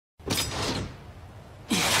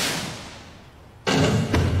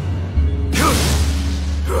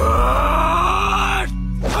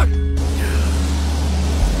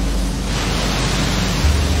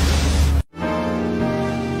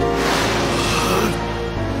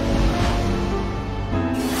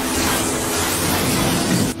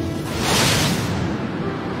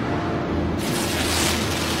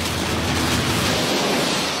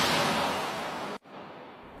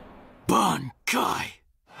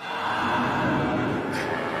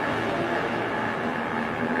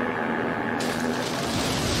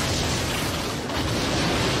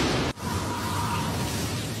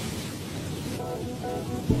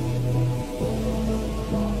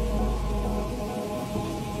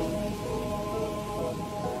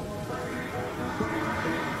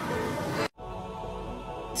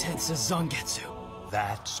senses Zangetsu.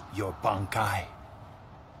 That's your Bankai?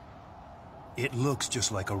 It looks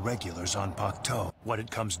just like a regular Zanpakuto. What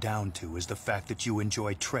it comes down to is the fact that you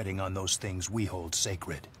enjoy treading on those things we hold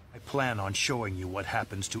sacred. I plan on showing you what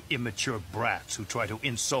happens to immature brats who try to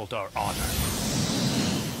insult our honor.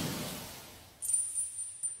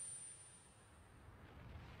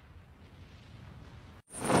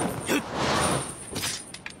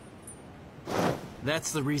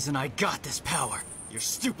 That's the reason I got this power. Your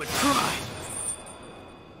stupid pride!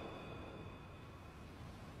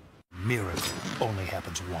 Miracle only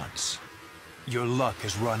happens once. Your luck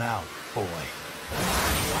has run out, boy.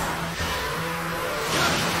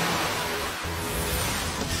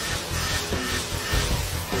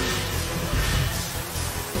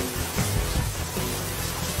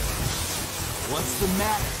 What's the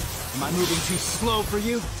matter? Am I moving too slow for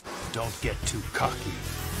you? Don't get too cocky.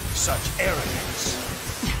 Such arrogance.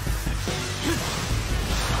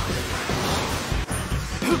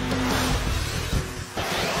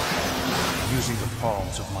 Using the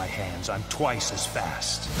palms of my hands, I'm twice as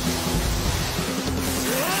fast.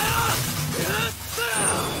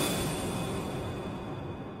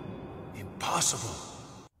 Impossible.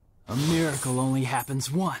 A miracle only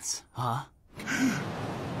happens once, huh?